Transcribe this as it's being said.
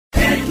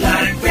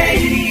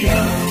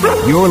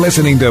You're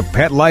listening to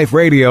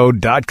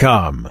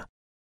PetLifeRadio.com.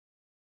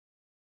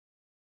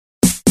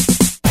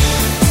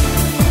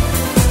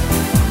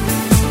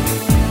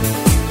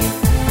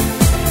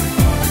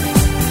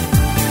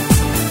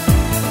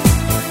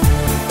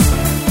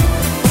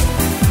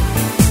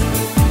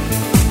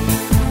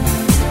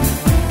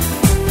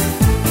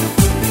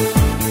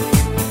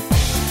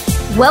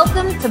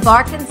 Welcome to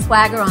Bark and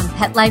Swagger on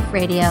Pet Life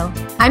Radio.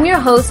 I'm your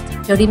host,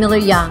 Jody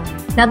Miller-Young.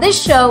 Now,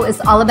 this show is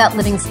all about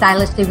living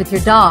stylishly with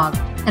your dog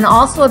and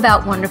also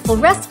about wonderful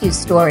rescue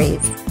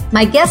stories.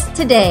 My guest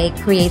today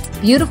creates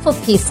beautiful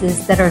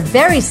pieces that are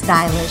very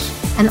stylish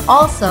and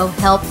also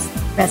helps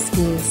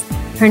rescues.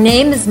 Her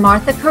name is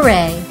Martha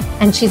Correa,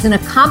 and she's an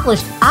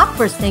accomplished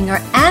opera singer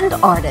and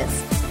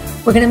artist.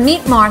 We're going to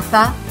meet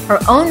Martha, her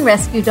own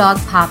rescue dog,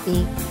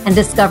 Poppy, and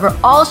discover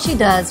all she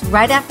does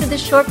right after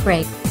this short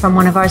break from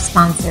one of our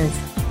sponsors.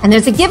 And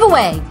there's a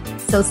giveaway,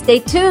 so stay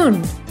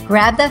tuned.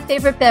 Grab that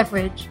favorite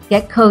beverage,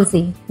 get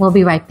cozy. We'll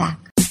be right back.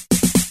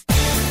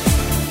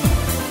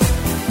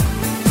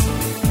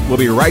 We'll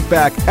be right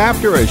back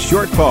after a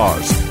short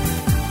pause.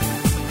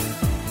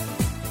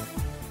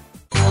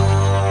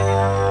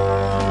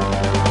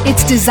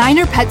 It's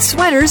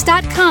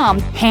DesignerPetSweaters.com.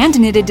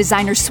 Hand-knitted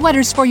designer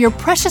sweaters for your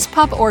precious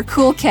pup or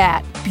cool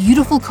cat.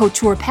 Beautiful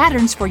couture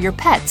patterns for your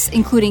pets,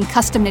 including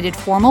custom-knitted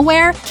formal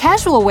wear,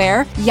 casual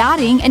wear,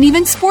 yachting, and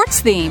even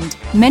sports-themed.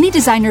 Many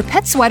designer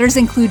pet sweaters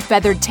include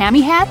feathered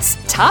tammy hats,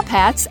 top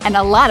hats, and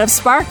a lot of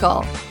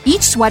sparkle.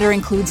 Each sweater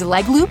includes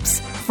leg loops,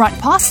 front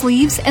paw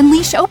sleeves, and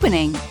leash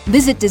opening.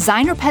 Visit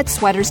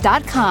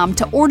DesignerPetSweaters.com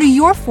to order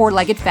your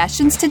four-legged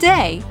fashions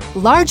today.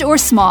 Large or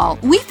small,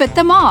 we fit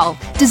them all.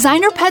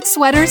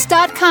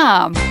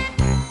 DesignerPetSweaters.com.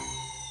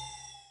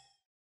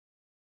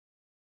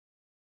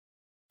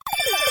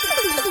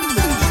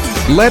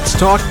 Let's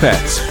talk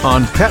pets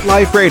on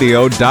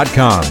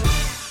PetLifeRadio.com.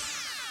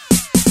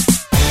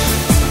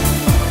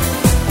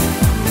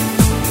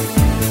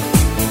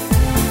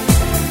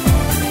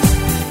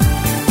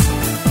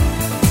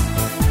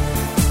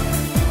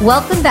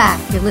 Welcome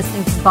back. You're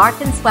listening to Bark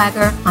and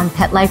Swagger on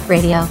Pet Life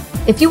Radio.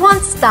 If you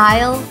want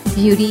style,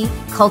 beauty,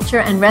 culture,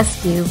 and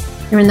rescue,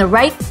 you're in the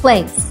right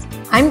place.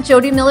 I'm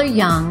Jody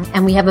Miller-Young,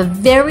 and we have a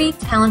very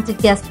talented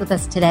guest with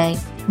us today.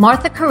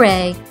 Martha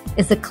Correa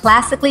is a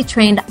classically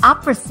trained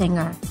opera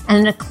singer and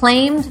an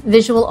acclaimed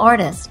visual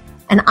artist.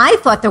 And I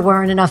thought there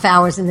weren't enough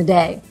hours in the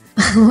day.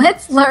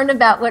 Let's learn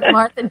about what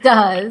Martha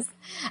does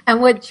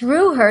and what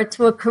drew her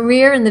to a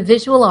career in the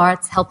visual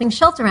arts helping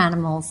shelter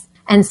animals.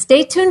 And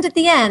stay tuned at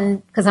the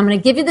end, because I'm going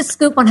to give you the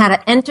scoop on how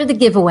to enter the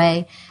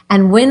giveaway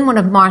and win one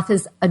of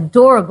Martha's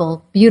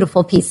adorable,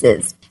 beautiful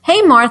pieces.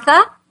 Hey,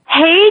 Martha.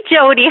 Hey,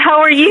 Jody. How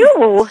are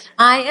you?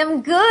 I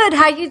am good.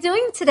 How are you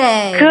doing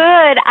today?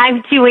 Good.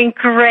 I'm doing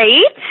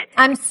great.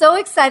 I'm so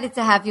excited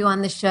to have you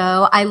on the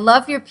show. I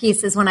love your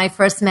pieces when I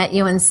first met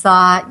you and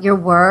saw your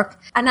work.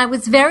 And I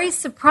was very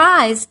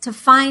surprised to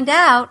find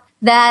out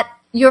that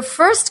your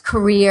first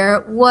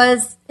career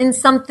was in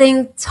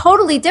something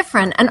totally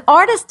different, an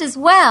artist as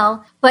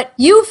well, but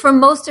you, for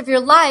most of your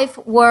life,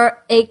 were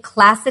a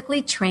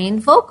classically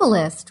trained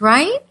vocalist,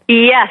 right?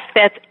 Yes,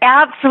 that's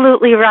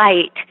absolutely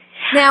right.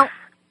 Now,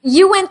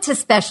 you went to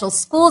special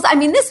schools. I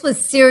mean, this was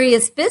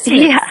serious business.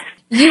 Yes.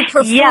 You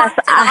performed Yes,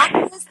 at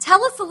operas.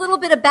 Tell us a little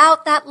bit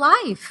about that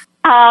life.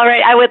 All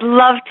right, I would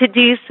love to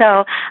do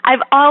so. I've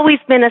always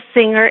been a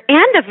singer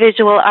and a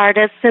visual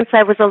artist since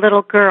I was a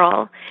little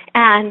girl.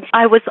 And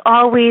I was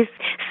always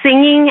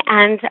singing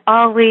and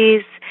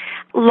always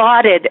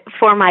lauded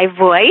for my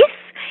voice.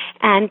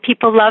 And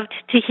people loved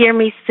to hear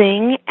me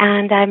sing.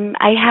 And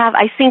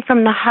I sing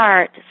from the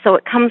heart, so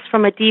it comes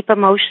from a deep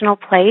emotional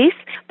place.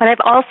 But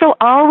I've also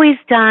always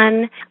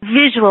done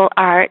visual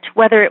art,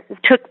 whether it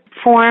took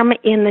form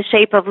in the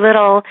shape of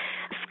little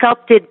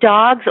sculpted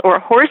dogs or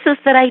horses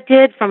that I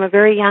did from a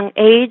very young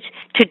age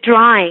to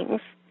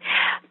drawings.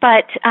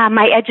 But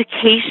my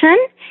education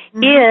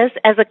is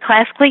as a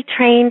classically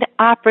trained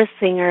opera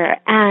singer,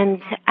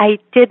 and I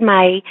did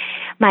my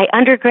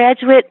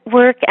undergraduate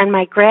work and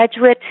my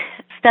graduate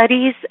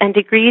studies and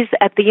degrees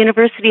at the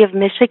University of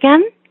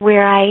Michigan,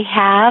 where I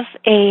have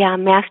a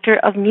Master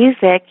of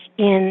Music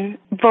in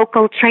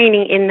vocal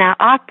training in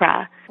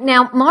opera.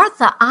 Now,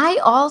 Martha, I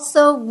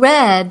also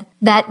read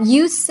that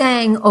you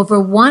sang over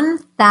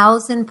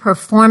 1,000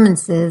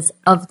 performances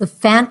of The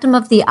Phantom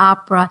of the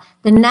Opera,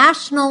 the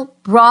national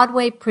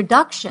Broadway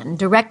production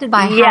directed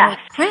by Howard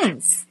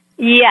Prince.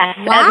 Yes,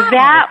 wow.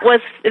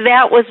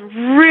 That was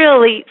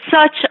really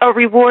such a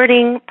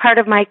rewarding part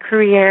of my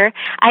career.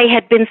 I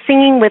had been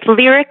singing with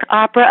Lyric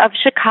Opera of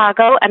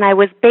Chicago, and I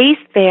was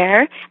based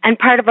there, and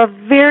part of a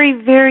very,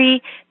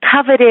 very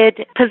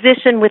coveted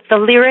position with the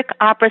Lyric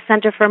Opera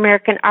Center for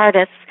American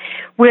Artists,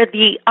 where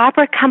the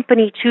opera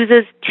company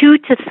chooses 2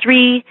 to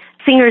 3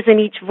 singers in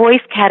each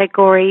voice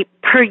category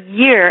per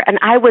year, and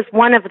I was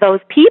one of those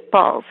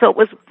people. So it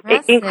was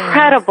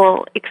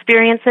incredible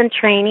experience and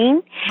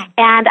training.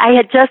 And I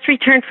had just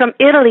returned from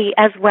Italy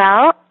as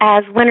well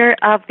as winner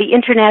of the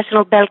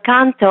International Bel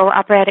Canto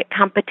operatic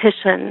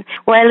competition,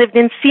 where I lived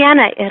in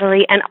Siena,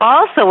 Italy, and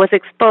also was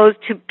exposed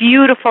to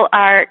beautiful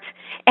art.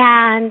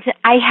 And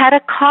I had a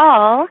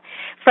call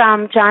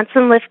from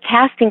Johnson Lift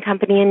Casting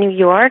Company in New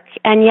York,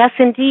 and yes,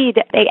 indeed,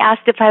 they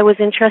asked if I was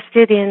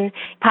interested in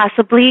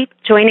possibly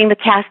joining the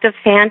cast of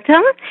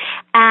Phantom,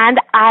 and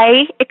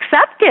I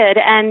accepted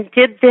and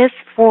did this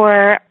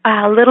for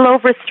a little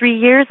over 3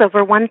 years,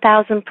 over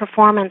 1,000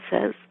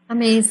 performances.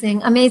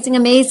 Amazing, amazing,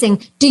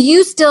 amazing. Do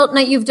you still,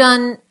 now you've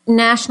done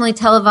nationally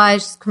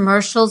televised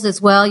commercials as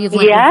well, you've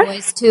lent your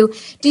voice to.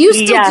 Do you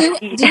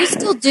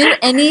still do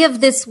any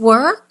of this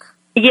work?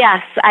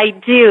 Yes, I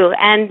do.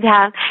 And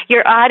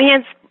your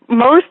audience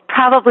most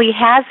probably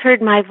has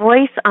heard my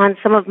voice on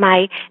some of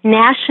my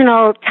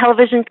national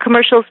television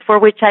commercials for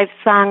which I've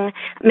sung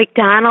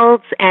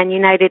McDonald's and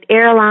United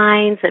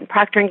Airlines and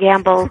Procter &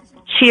 Gamble,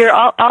 Cheer,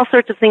 all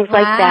sorts of things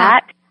like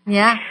that.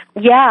 Yeah.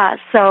 Yeah,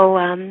 so...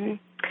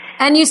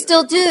 and you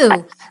still do.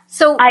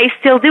 So I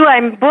still do.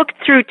 I'm booked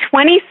through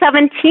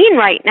 2017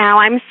 right now.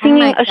 I'm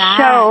singing a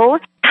show.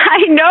 I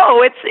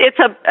know,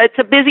 it's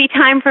a busy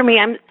time for me.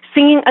 I'm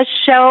singing a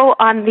show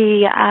on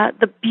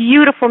the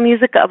beautiful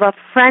music of a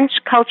French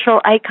cultural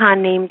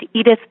icon named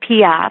Edith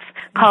Piaf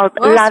called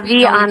La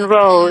Vie en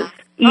Rose.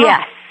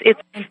 Yes,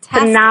 it's a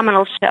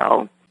phenomenal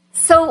show.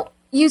 So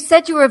you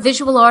said you were a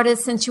visual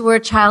artist since you were a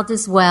child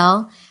as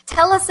well.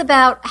 Tell us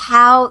about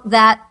how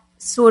that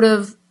sort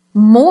of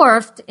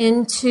morphed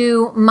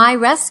into My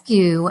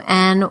Rescue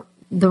and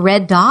The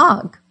Red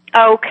Dog.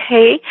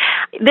 Okay.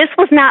 This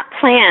was not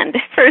planned,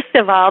 first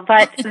of all,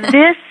 but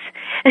this...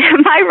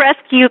 My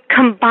Rescue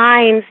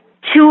combines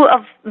two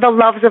of the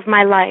loves of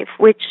my life,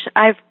 which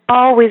I've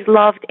always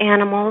loved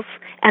animals,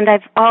 and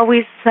I've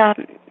always,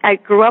 I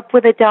grew up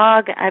with a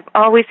dog, I've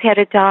always had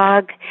a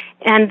dog,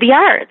 and the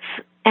arts.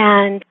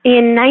 And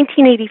in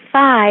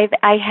 1985,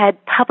 I had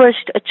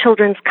published a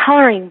children's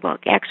coloring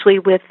book, actually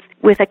with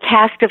a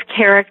cast of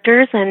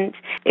characters, and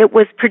it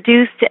was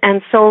produced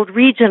and sold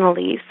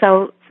regionally,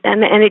 so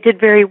and it did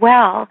very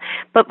well.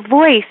 But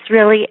voice,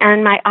 really,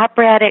 and my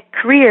operatic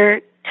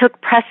career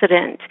took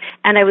precedent,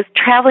 and I was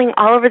traveling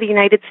all over the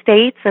United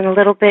States and a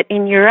little bit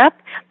in Europe,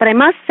 but I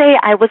must say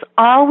I was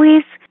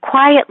always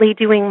quietly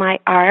doing my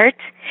art,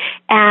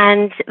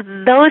 and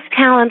those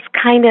talents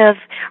kind of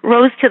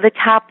rose to the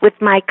top with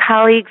my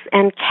colleagues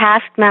and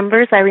cast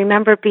members. I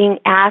remember being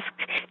asked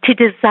to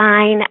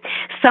design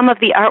some of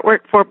the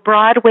artwork for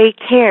Broadway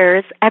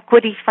Cares,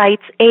 Equity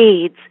Fights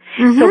AIDS.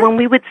 So when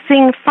we would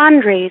sing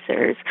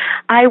fundraisers,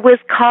 I was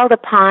called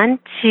upon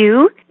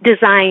to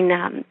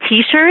design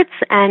T-shirts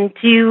and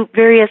do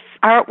various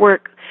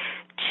artwork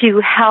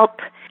to help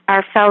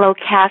our fellow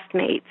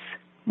castmates.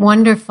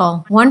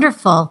 Wonderful,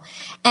 wonderful.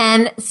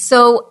 And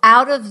so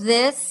out of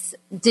this,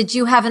 did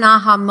you have an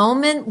aha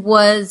moment?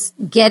 Was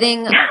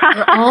getting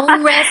your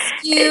own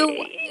rescue?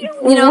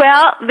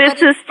 Well,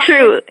 this is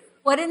true.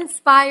 What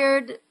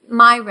inspired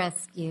My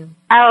Rescue?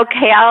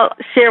 Okay, I'll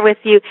share with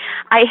you.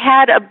 I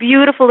had a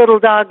beautiful little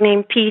dog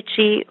named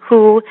Peachy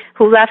who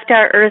left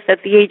our earth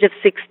at the age of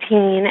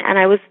 16, and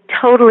I was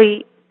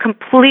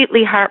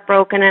completely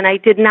heartbroken, and I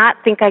did not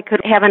think I could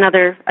have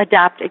another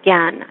adopt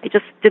again. I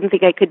just didn't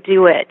think I could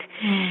do it.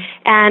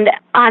 And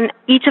on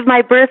each of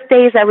my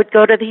birthdays, I would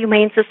go to the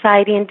Humane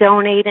Society and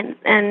donate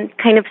and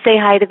kind of say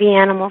hi to the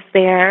animals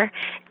there.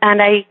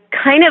 And I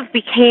kind of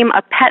became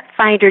a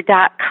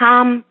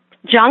PetFinder.com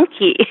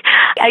junkie.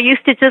 I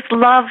used to just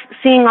love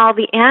seeing all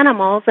the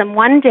animals, and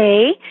one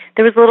day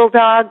there was a little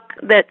dog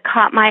that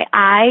caught my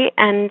eye,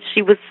 and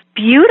she was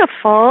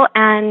beautiful,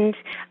 and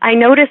I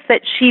noticed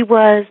that she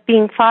was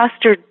being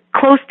fostered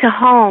close to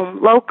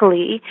home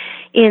locally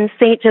in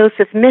St.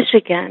 Joseph,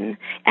 Michigan.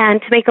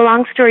 And to make a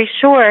long story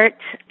short,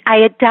 I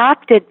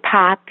adopted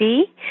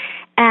Poppy,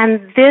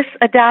 and this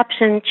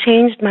adoption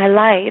changed my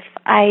life.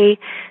 I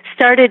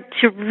started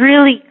to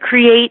really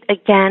create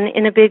again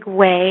in a big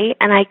way,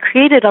 and I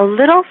created a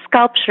little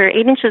sculpture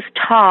 8 inches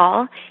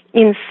tall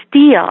in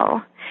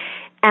steel,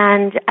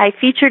 and I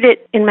featured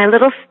it in my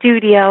little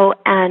studio,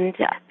 and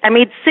I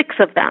made 6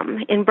 of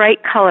them in bright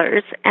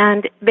colors,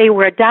 and they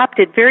were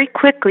adopted very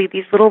quickly,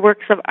 these little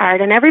works of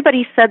art, and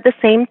everybody said the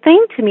same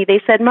thing to me.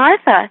 They said,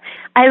 "Martha,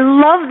 I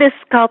love this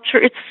sculpture.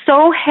 It's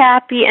so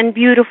happy and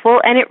beautiful,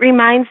 and it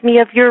reminds me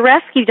of your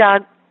rescue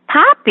dog,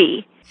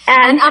 Poppy."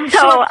 And I'm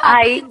sure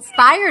Poppy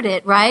inspired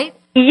it, right?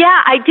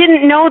 Yeah, I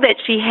didn't know that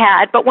she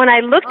had, but when I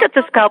looked at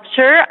the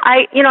sculpture,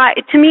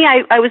 to me,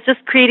 I was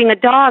just creating a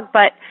dog,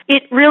 but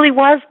it really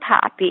was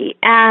Poppy,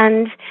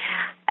 and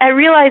I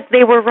realized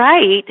they were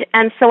right,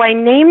 and so I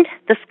named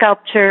the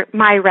sculpture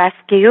My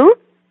Rescue,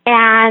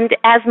 and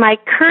as my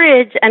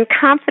courage and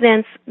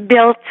confidence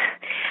built,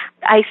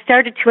 I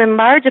started to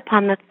enlarge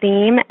upon the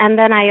theme, and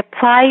then I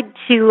applied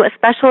to a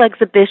special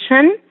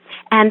exhibition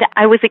and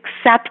I was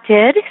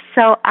accepted,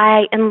 so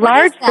I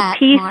enlarged the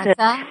pieces.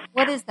 Martha?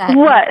 What is that?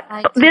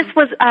 What? This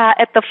was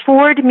at the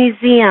Ford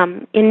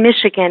Museum in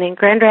Michigan, in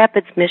Grand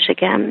Rapids,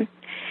 Michigan.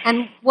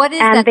 And what is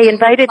and that they that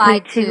invited you me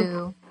applied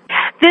to.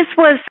 This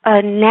was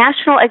a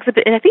national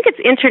exhibition, I think it's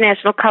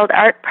international, called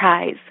Art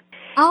Prize.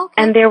 Oh,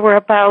 okay. And there were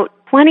about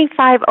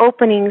 25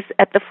 openings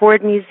at the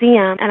Ford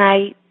Museum, and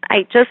I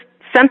just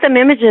sent them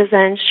images,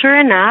 and sure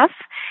enough,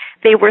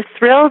 they were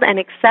thrilled and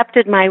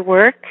accepted my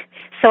work.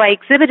 So I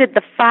exhibited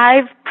the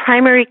 5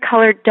 primary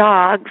colored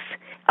dogs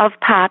of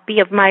Poppy,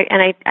 and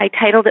I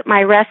titled it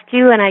My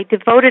Rescue, and I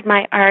devoted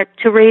my art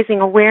to raising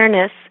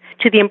awareness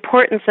to the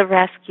importance of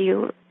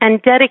rescue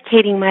and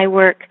dedicating my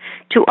work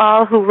to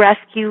all who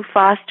rescue,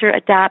 foster,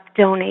 adopt,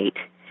 donate.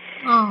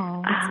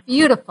 Oh, it's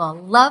beautiful.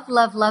 Love,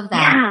 love, love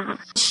that. Yeah.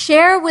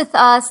 Share with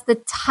us the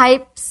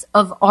types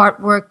of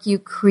artwork you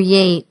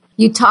create.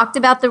 You talked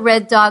about the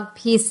Red Dog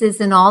pieces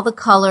in all the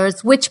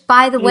colors, which,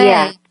 by the way,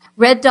 Yeah.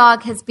 Red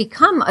Dog has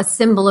become a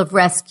symbol of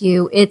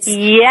rescue. It's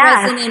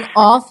present in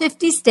all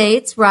 50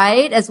 states,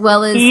 right? As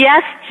well as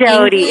Yes,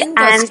 Jody. England,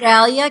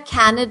 Australia,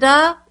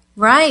 Canada,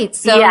 right?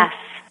 So, yes.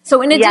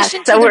 So in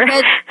addition to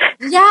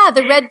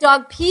the Red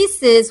Dog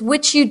pieces,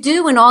 which you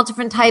do in all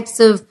different types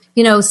of,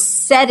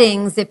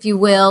 settings, if you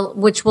will,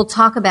 which we'll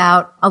talk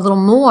about a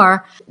little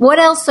more, what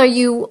else are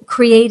you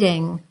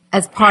creating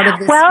as part of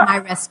this My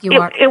Rescue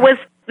art?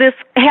 This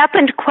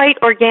happened quite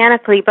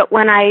organically, but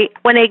when I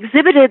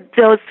exhibited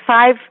those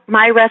 5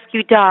 My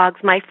Rescue dogs,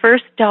 my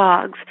first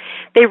dogs,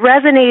 they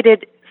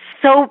resonated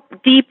so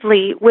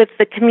deeply with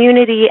the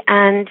community,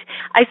 and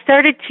I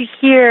started to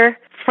hear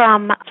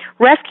from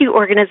rescue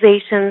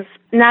organizations,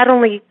 not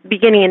only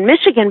beginning in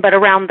Michigan, but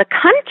around the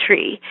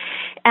country.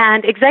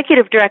 And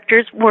executive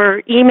directors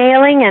were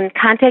emailing and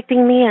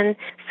contacting me and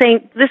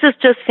saying, this is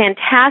just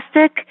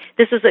fantastic.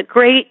 This is a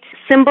great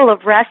symbol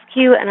of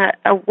rescue and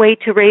a way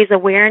to raise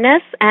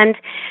awareness. And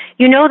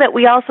you know that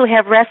we also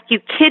have rescue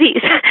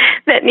kitties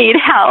that need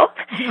help.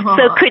 Aww,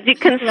 so could you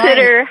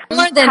consider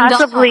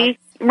possibly... dogs.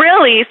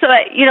 Really? So,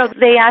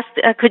 they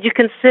asked, could you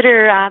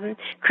consider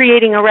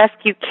creating a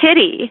rescue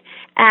kitty?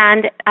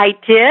 And I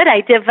did.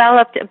 I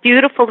developed a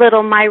beautiful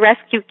little My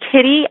Rescue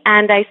kitty,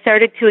 and I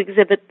started to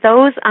exhibit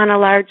those on a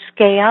large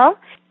scale.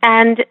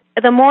 And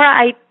the more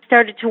I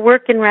started to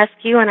work in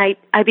rescue, and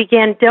I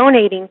began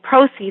donating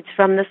proceeds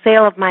from the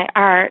sale of my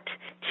art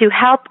to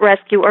help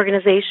rescue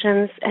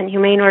organizations and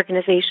humane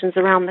organizations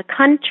around the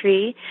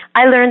country,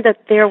 I learned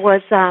that there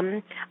was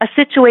a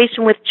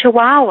situation with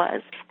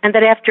Chihuahuas, and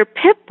that after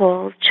pit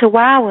bulls,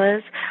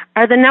 Chihuahuas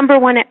are the number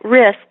one at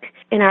risk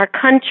in our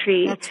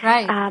country. That's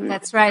right.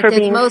 That's right. For They're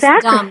being the most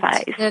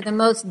sacrificed. dumped. They're the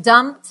most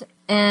dumped,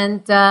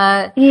 and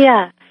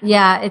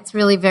yeah, it's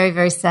really very,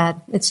 very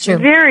sad. It's true.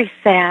 Very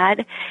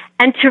sad.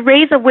 And to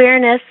raise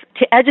awareness,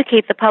 to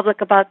educate the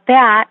public about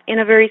that, in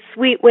a very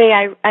sweet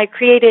way, I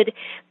created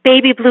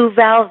Baby Blue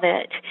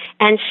Velvet,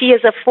 and she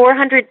is a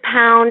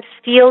 400-pound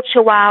steel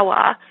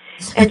Chihuahua.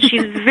 And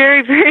she's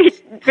very, very,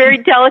 very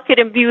delicate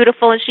and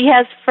beautiful, and she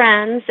has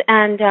friends,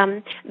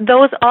 and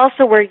those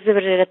also were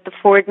exhibited at the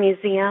Ford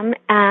Museum.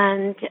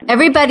 And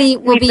everybody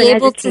will be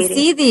able to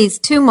see these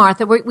too,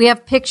 Martha. We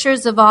have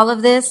pictures of all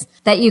of this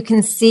that you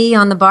can see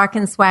on the Bark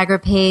and Swagger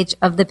page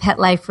of the Pet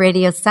Life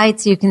Radio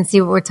site, so you can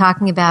see what we're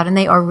talking about, and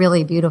they are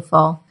really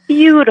beautiful.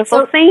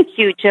 Beautiful. Thank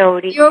you,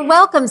 Jody. You're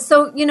welcome.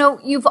 So,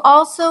 you've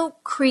also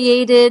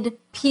created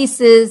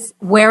pieces,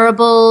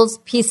 wearables,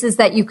 pieces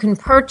that you can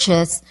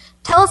purchase.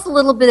 Tell us a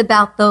little bit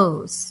about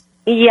those.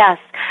 Yes.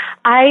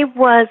 I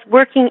was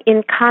working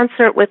in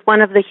concert with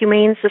one of the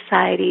humane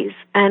societies,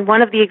 and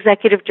one of the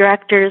executive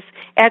directors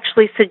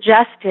actually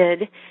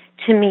suggested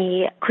to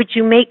me, could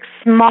you make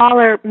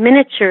smaller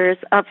miniatures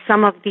of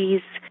some of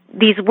these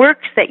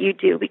works that you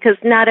do? Because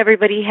not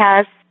everybody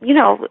has,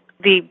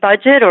 the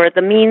budget or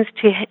the means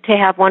to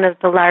have one of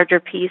the larger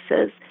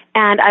pieces.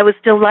 And I was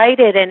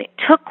delighted, and it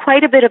took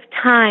quite a bit of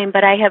time,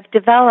 but I have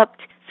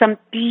developed some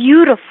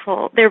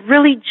beautiful, they're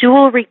really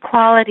jewelry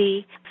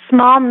quality,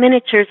 small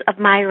miniatures of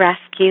My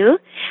Rescue,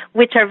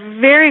 which are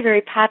very,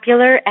 very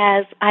popular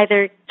as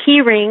either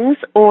key rings,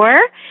 or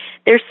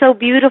they're so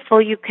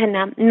beautiful you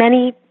can,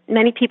 many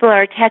people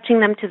are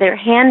attaching them to their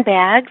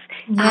handbags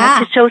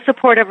to show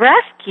support of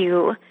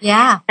rescue.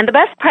 Yeah. And the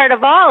best part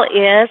of all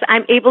is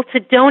I'm able to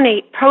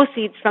donate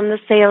proceeds from the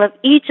sale of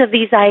each of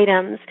these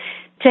items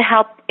to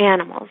help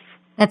animals.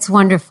 That's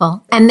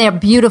wonderful. And they're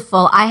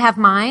beautiful. I have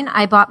mine.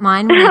 I bought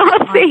mine.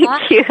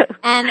 Thank you.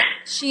 And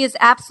she is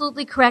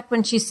absolutely correct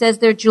when she says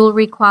they're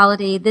jewelry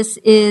quality. This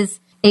is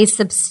a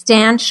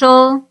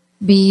substantial,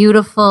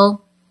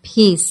 beautiful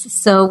piece.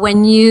 So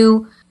when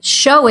you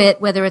show it,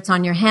 whether it's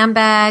on your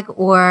handbag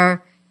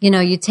or,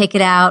 you take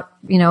it out,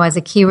 as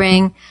a key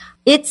ring,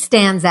 it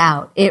stands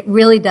out. It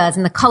really does.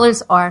 And the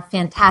colors are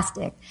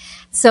fantastic.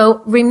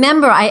 So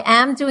remember, I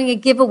am doing a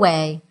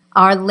giveaway,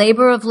 our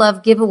Labor of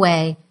Love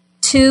giveaway.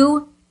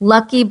 2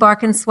 lucky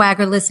Bark and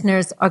Swagger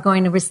listeners are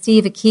going to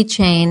receive a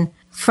keychain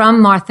from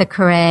Martha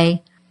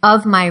Correa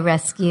of My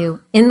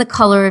Rescue in the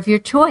color of your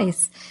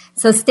choice.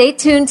 So stay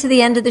tuned to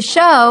the end of the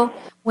show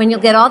when you'll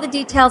get all the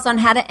details on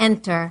how to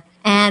enter.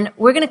 And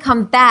we're going to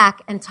come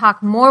back and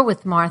talk more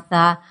with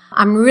Martha.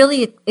 I'm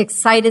really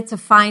excited to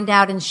find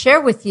out and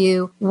share with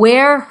you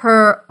where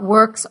her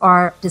works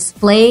are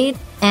displayed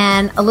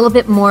and a little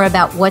bit more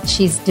about what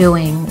she's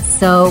doing.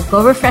 So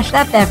go refresh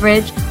that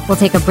beverage. We'll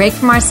take a break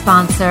from our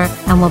sponsor,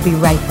 and we'll be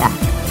right back.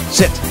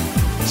 Sit.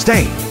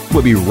 Stay.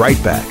 We'll be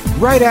right back,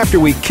 right after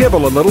we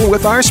kibble a little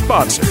with our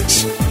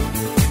sponsors.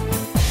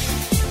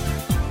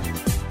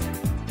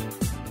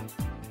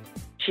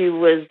 She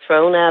was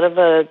thrown out of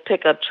a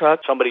pickup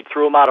truck. Somebody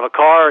threw him out of a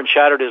car and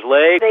shattered his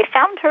leg. They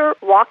found her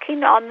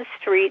walking on the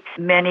streets.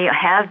 Many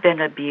have been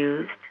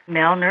abused,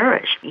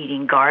 malnourished,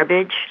 eating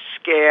garbage.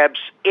 Scabs,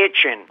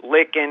 itching,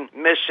 licking,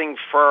 missing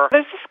fur.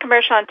 There's this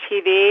commercial on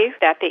TV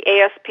that the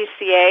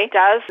ASPCA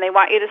does. They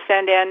want you to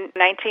send in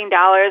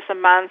 $19 a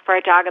month for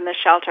a dog in the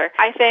shelter.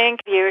 I think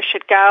you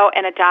should go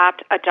and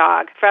adopt a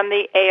dog from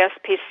the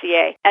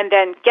ASPCA and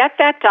then get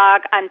that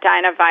dog on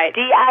Dinovite.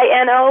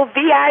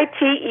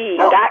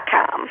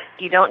 DINOVITE.com.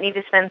 You don't need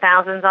to spend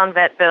thousands on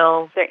vet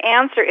bills. Their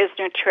answer is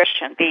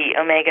nutrition. The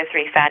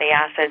omega-3 fatty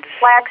acids.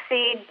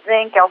 Flaxseed,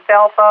 zinc,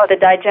 alfalfa, the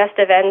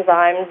digestive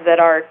enzymes that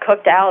are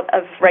cooked out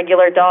of regular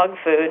dog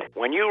food.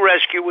 When you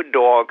rescue a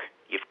dog,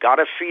 you've got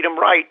to feed him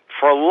right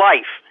for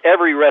life.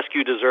 Every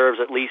rescue deserves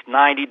at least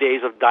 90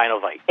 days of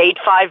Dinovite.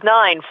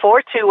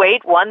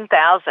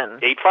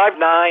 859-428-1000.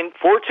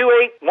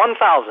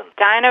 859-428-1000.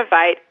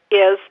 Dinovite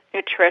is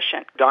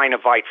nutrition.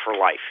 Dinovite for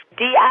life.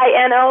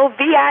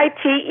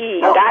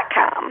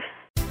 DINOVITE.com.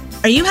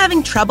 Are you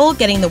having trouble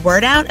getting the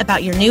word out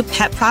about your new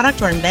pet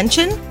product or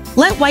invention?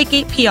 Let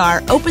Whitegate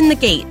PR open the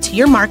gate to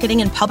your marketing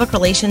and public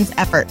relations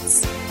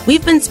efforts.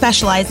 We've been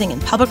specializing in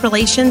public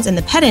relations in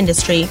the pet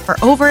industry for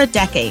over a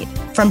decade.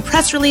 From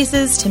press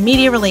releases to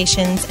media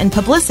relations and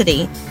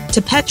publicity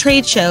to pet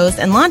trade shows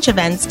and launch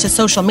events to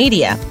social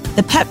media,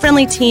 the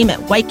pet-friendly team at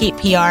Whitegate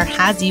PR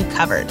has you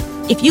covered.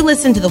 If you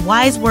listen to the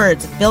wise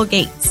words of Bill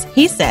Gates,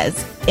 he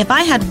says, "If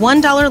I had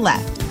 $1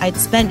 left, I'd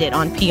spend it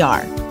on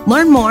PR."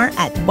 Learn more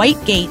at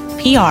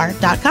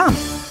whitegatepr.com.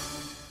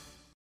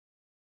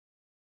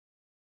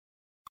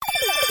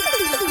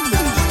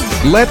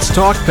 Let's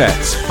Talk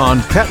Pets on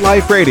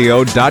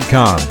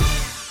PetLifeRadio.com.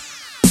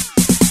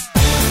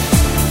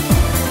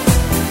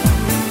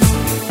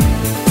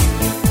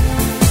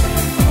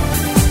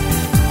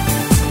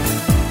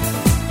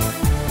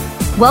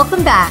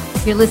 Welcome back.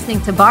 You're listening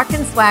to Bark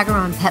and Swagger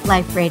on Pet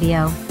Life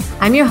Radio.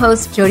 I'm your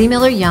host, Jody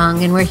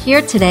Miller-Young, and we're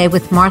here today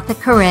with Martha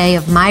Correa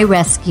of My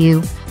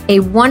Rescue, a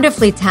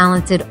wonderfully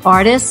talented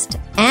artist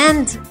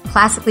and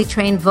classically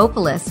trained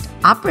vocalist,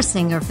 opera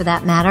singer for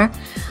that matter,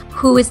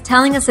 who is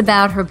telling us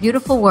about her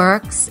beautiful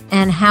works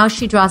and how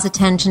she draws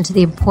attention to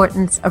the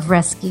importance of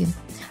rescue.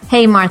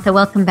 Hey, Martha,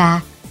 welcome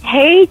back.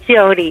 Hey,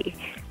 Jody.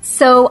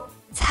 So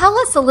tell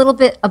us a little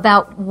bit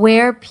about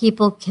where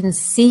people can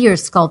see your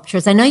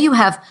sculptures. I know you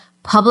have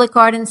public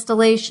art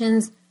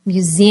installations,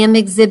 museum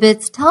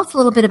exhibits. Tell us a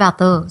little bit about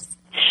those.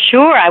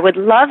 Sure, I would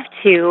love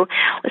to.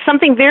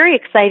 Something very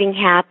exciting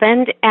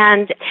happened,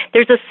 and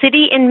there's a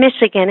city in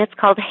Michigan, it's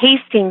called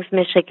Hastings,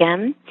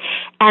 Michigan,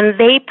 and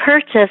they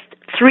purchased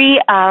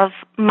 3 of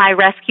my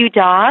rescue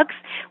dogs,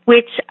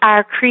 which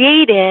are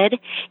created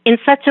in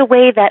such a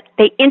way that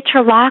they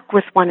interlock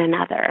with one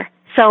another.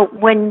 So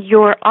when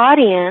your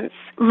audience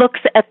looks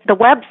at the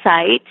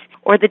website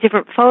or the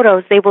different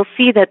photos, they will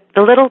see that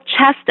the little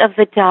chest of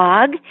the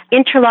dog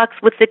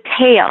interlocks with the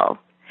tail.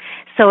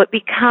 So it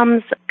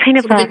becomes kind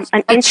of an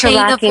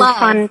interlocking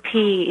fun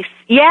piece.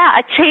 Yeah,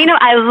 a chain of,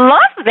 I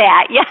love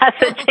that. Yes,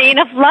 a chain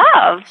of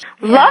love.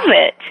 Yeah. Love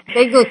it.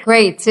 They look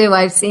great too.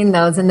 I've seen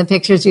those in the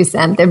pictures you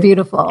sent. They're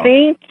beautiful.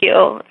 Thank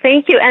you.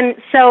 Thank you. And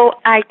so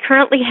I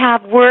currently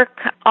have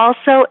work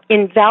also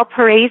in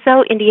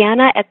Valparaiso,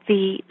 Indiana at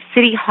the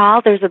City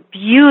Hall. There's a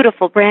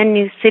beautiful brand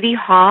new City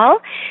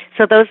Hall.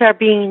 So those are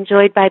being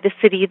enjoyed by the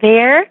city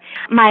there.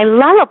 My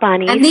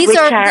Lullabunnies, which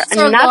are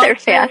another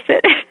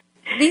facet.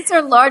 These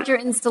are larger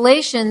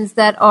installations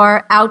that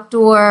are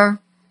outdoor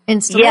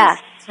installations,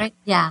 yes, right?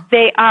 Yeah.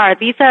 They are.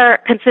 These are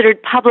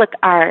considered public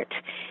art.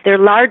 They're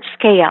large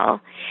scale.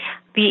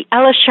 The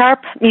Ella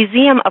Sharp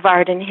Museum of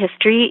Art and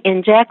History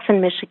in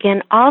Jackson,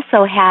 Michigan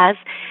also has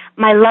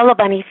my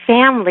Lullabunny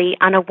family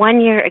on a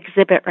 1-year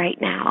exhibit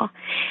right now.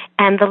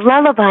 And the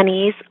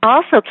Lullabunnies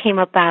also came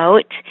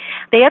about.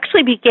 They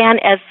actually began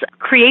as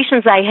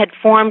creations I had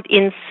formed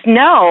in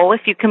snow,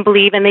 if you can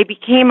believe, and they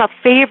became a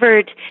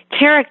favored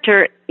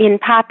character in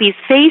Poppy's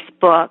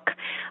Facebook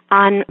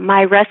on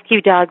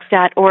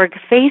myrescuedogs.org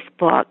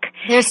Facebook.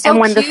 They're so and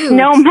when cute. The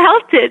snow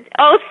melted,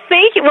 oh,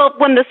 thank you. Well,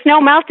 when the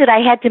snow melted,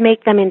 I had to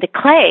make them into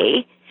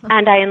clay,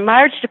 and I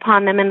enlarged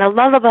upon them. And the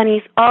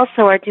Lullabunnies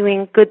also are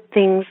doing good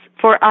things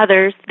for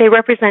others. They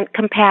represent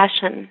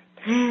compassion.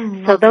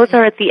 So those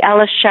are at the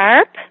Ella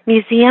Sharp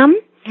Museum.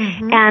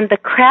 Mm-hmm. And the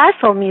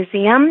Crassel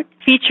Museum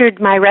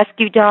featured my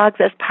rescue dogs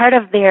as part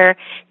of their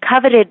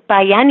coveted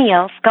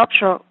biennial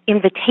sculptural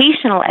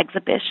invitational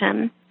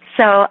exhibition.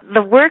 So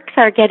the works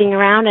are getting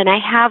around, and I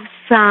have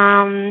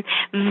some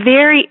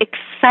very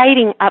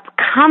exciting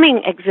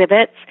upcoming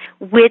exhibits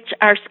which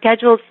are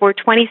scheduled for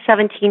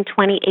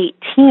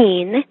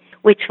 2017-2018,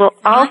 which will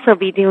also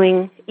be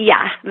doing,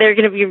 they're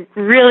going to be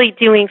really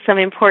doing some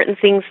important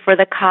things for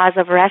the cause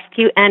of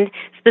rescue and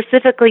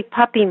specifically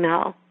puppy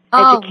mill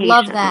education.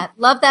 Love that.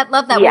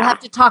 Yeah. We'll have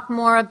to talk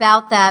more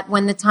about that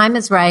when the time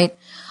is right.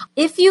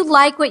 If you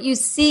like what you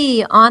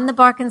see on the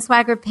Bark and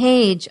Swagger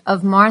page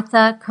of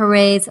Martha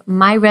Caray's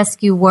My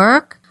Rescue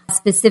work,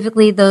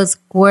 specifically those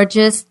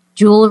gorgeous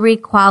jewelry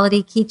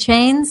quality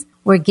keychains,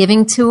 we're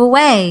giving 2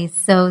 away.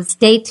 So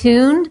stay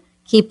tuned.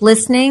 Keep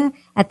listening.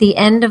 At the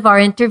end of our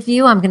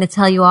interview, I'm going to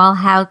tell you all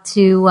how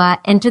to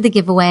enter the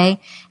giveaway.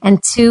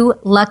 And 2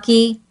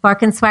 lucky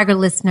Bark and Swagger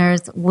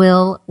listeners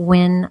will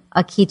win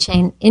a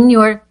keychain in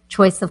your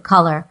choice of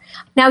color.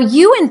 Now,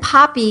 you and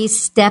Poppy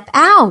step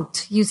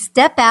out. You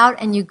step out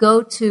and you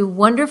go to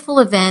wonderful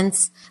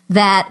events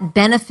that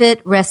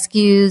benefit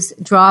rescues,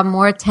 draw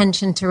more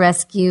attention to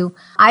rescue.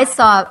 I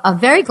saw a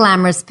very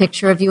glamorous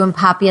picture of you and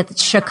Poppy at the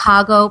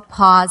Chicago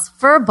Paws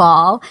Fur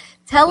Ball.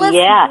 Tell us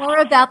more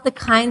about the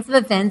kinds of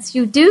events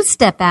you do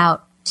step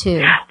out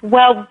to.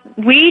 Well,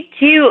 we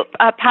do.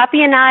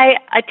 Poppy and I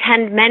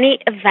attend many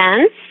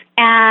events,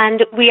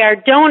 and we are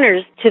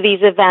donors to these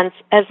events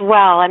as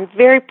well. I'm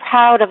very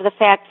proud of the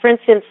fact, for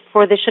instance,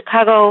 for the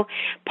Chicago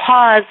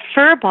Paws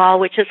Fur Ball,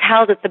 which is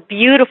held at the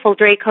beautiful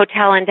Drake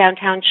Hotel in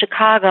downtown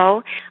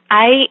Chicago,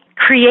 I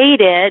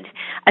created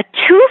a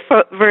 2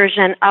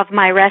 version of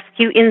My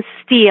Rescue in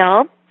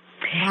steel.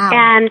 Wow.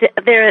 And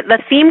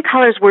the theme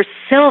colors were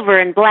silver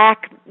and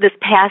black this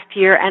past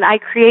year, and I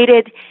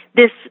created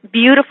this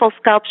beautiful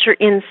sculpture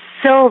in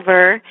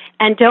silver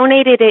and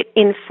donated it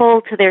in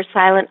full to their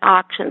silent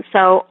auction.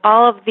 So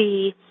all of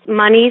the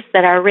monies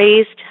that are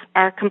raised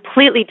are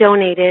completely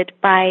donated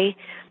by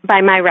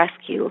My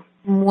Rescue.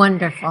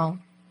 Wonderful.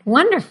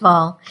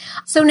 Wonderful.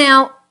 So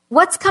now,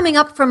 what's coming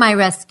up for My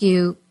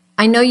Rescue?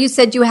 I know you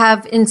said you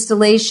have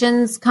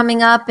installations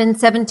coming up in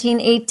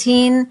 17,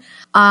 18.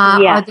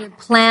 Are there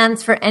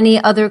plans for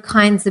any other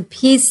kinds of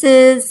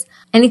pieces?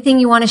 Anything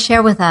you want to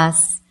share with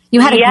us? You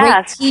had a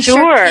great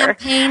T-shirt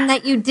campaign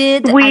that you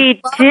did.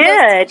 We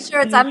did.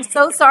 T-shirts. I'm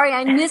so sorry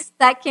I missed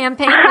that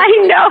campaign.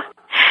 I know.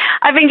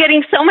 I've been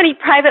getting so many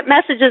private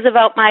messages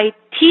about my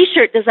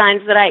T-shirt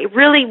designs that I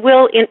really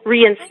will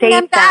reinstate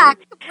them.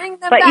 Bring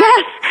them back.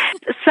 Yes,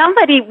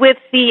 somebody with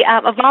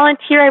a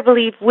volunteer, I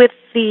believe, with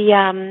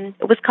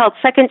it was called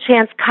Second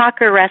Chance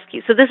Cocker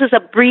Rescue. So this is a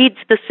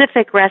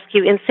breed-specific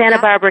rescue in Santa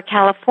Barbara,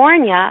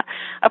 California,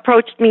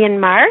 approached me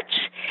in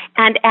March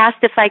and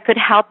asked if I could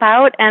help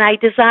out, and I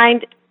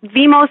designed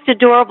the most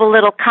adorable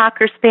little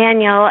Cocker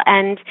Spaniel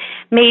and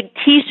made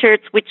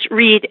T-shirts which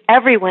read,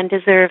 "Everyone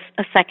deserves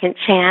a second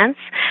chance,"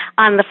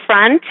 on the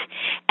front.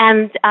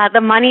 And the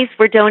monies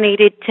were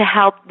donated to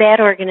help that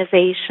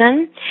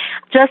organization.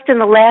 Just in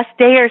the last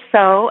day or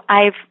so,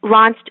 I've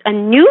launched a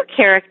new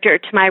character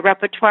to my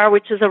repertoire,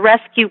 which is a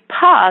rescue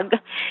pug.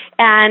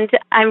 And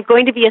I'm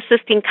going to be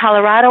assisting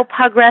Colorado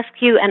Pug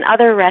Rescue and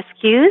other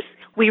rescues.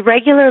 We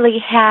regularly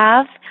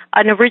have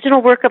an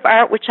original work of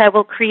art which I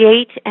will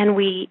create, and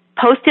we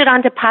post it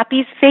onto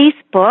Poppy's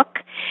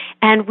Facebook,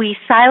 and we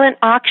silent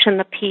auction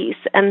the piece,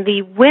 and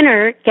the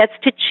winner gets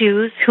to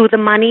choose who the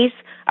monies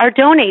are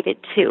donated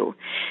to.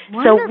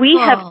 Wonderful. So we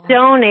have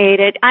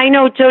donated, I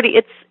know, Jody,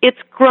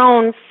 it's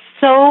grown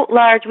so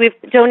large. We've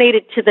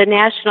donated to the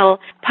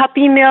National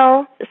Puppy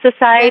Mill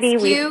Society.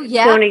 Rescue,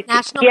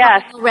 National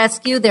Puppy Mill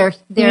Rescue. They're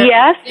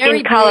very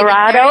in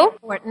Colorado. Very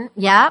important.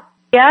 Yep.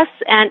 Yes,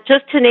 and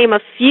just to name a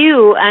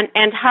few,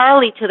 and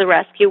Harley to the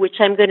Rescue,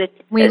 which I'm going to,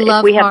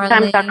 if we have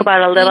time to talk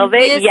about a little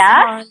bit.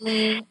 Yes.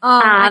 The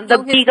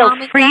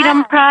Beagle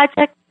Freedom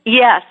Project.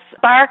 Yes.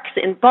 Barks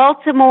in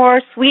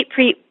Baltimore, Sweet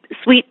Pea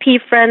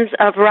Friends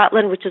of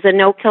Rutland, which is a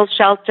no-kill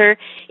shelter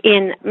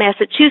in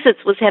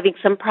Massachusetts, was having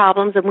some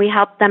problems, and we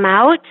helped them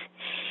out.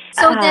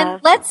 So then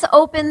let's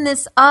open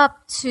this up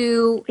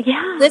to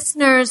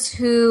listeners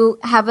who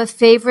have a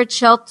favorite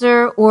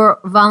shelter or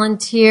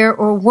volunteer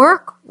or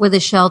work with a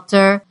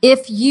shelter.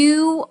 If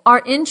you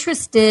are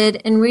interested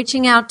in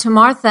reaching out to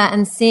Martha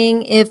and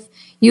seeing if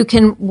you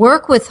can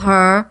work with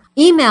her,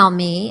 email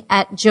me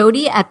at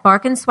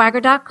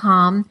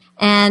jody@barkandswagger.com,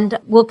 and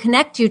we'll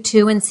connect you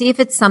to and see if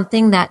it's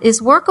something that is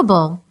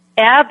workable.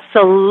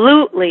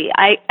 Absolutely.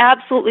 I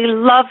absolutely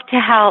love to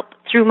help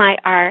through my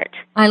art.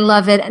 I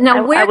love it.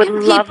 Now, where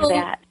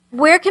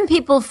can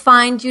people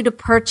find you to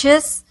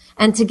purchase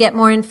and to get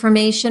more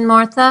information,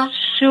 Martha?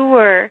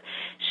 Sure.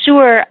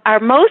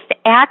 Our most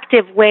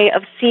active way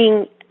of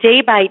seeing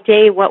day by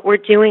day what we're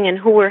doing and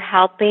who we're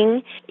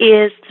helping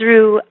is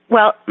through,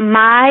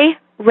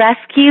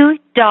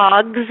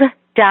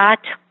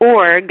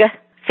 myrescuedogs.org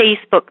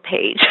Facebook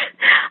page.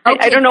 Okay,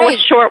 I don't know a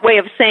short way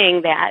of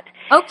saying that.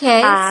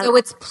 Okay, so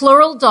it's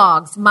plural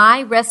dogs,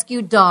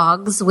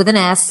 myrescuedogs with an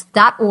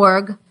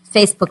S.org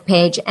Facebook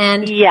page.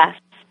 And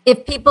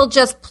if people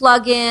just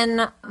plug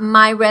in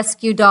My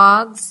Rescue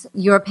Dogs,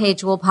 your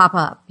page will pop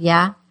up,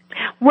 yeah?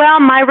 Well,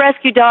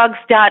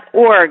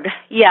 myrescuedogs.org,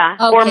 yeah,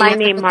 Okay, or my you have to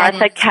name, put that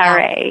Martha in.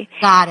 Carey.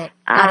 Got it.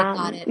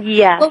 Got it.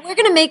 Yeah. Well, we're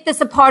going to make this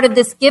a part of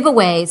this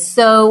giveaway.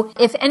 So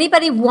if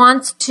anybody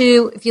wants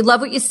to, if you love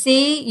what you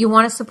see, you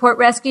want to support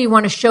rescue, you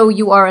want to show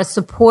you are a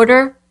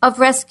supporter of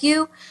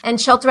rescue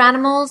and shelter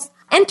animals,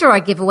 enter our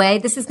giveaway.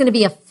 This is going to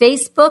be a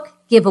Facebook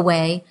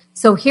giveaway.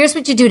 So here's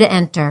what you do to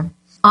enter.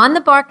 On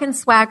the Bark and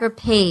Swagger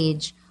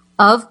page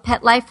of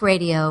Pet Life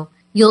Radio,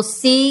 you'll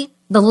see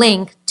the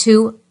link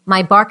to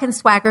my Bark and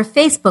Swagger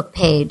Facebook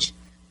page.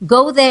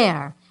 Go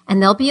there,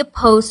 and there'll be a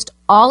post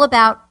all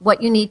about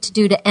what you need to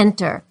do to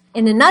enter.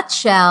 In a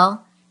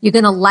nutshell, you're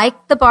going to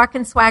like the Bark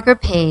and Swagger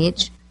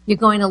page, you're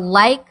going to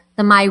like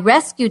the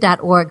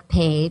myrescue.org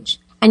page,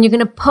 and you're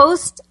going to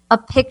post a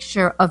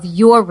picture of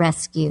your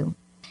rescue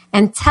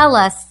and tell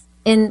us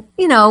in,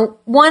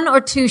 1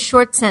 or 2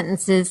 short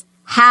sentences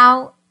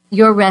how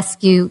your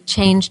rescue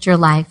changed your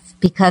life,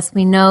 because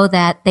we know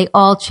that they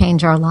all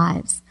change our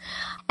lives.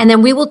 And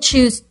then we will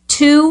choose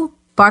 2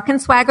 Bark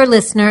and Swagger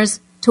listeners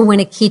to win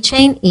a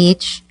keychain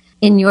each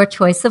in your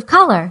choice of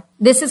color.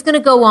 This is going to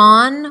go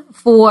on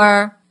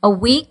for a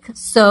week,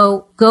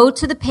 so go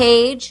to the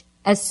page.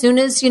 As soon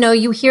as,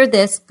 you hear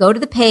this, go to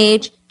the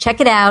page,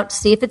 check it out,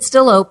 see if it's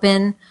still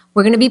open.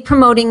 We're going to be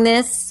promoting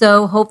this,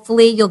 so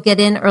hopefully you'll get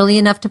in early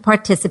enough to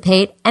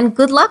participate. And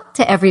good luck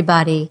to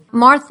everybody.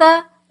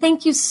 Martha,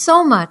 thank you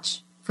so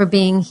much for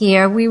being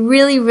here. We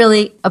really,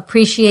 really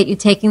appreciate you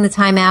taking the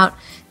time out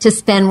to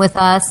spend with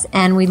us,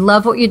 and we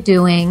love what you're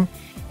doing.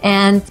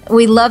 And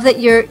we love that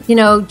you're,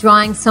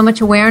 drawing so much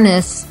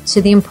awareness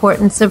to the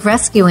importance of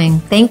rescuing.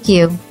 Thank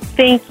you.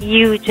 Thank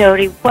you,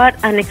 Jody. What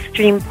an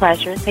extreme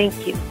pleasure.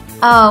 Thank you.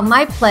 Oh,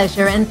 my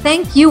pleasure. And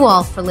thank you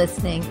all for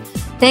listening.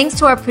 Thanks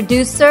to our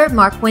producer,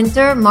 Mark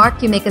Winter.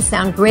 Mark, you make us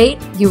sound great.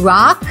 You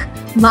rock.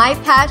 My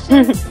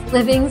passion is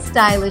living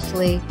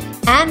stylishly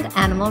and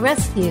animal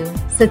rescue.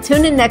 So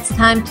tune in next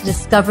time to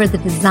discover the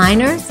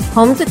designers,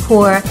 home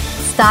decor,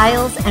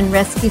 styles, and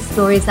rescue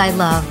stories I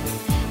love.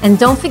 And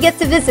don't forget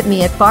to visit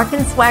me at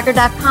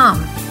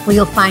barkandswagger.com, where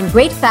you'll find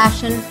great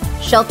fashion,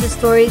 shelter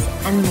stories,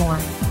 and more.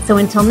 So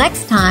until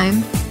next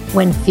time,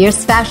 when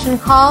fierce fashion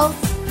calls,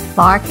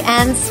 bark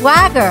and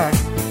swagger.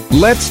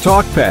 Let's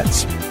Talk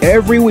Pets,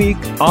 every week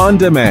on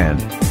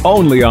demand,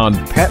 only on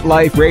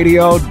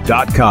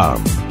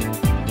PetLifeRadio.com.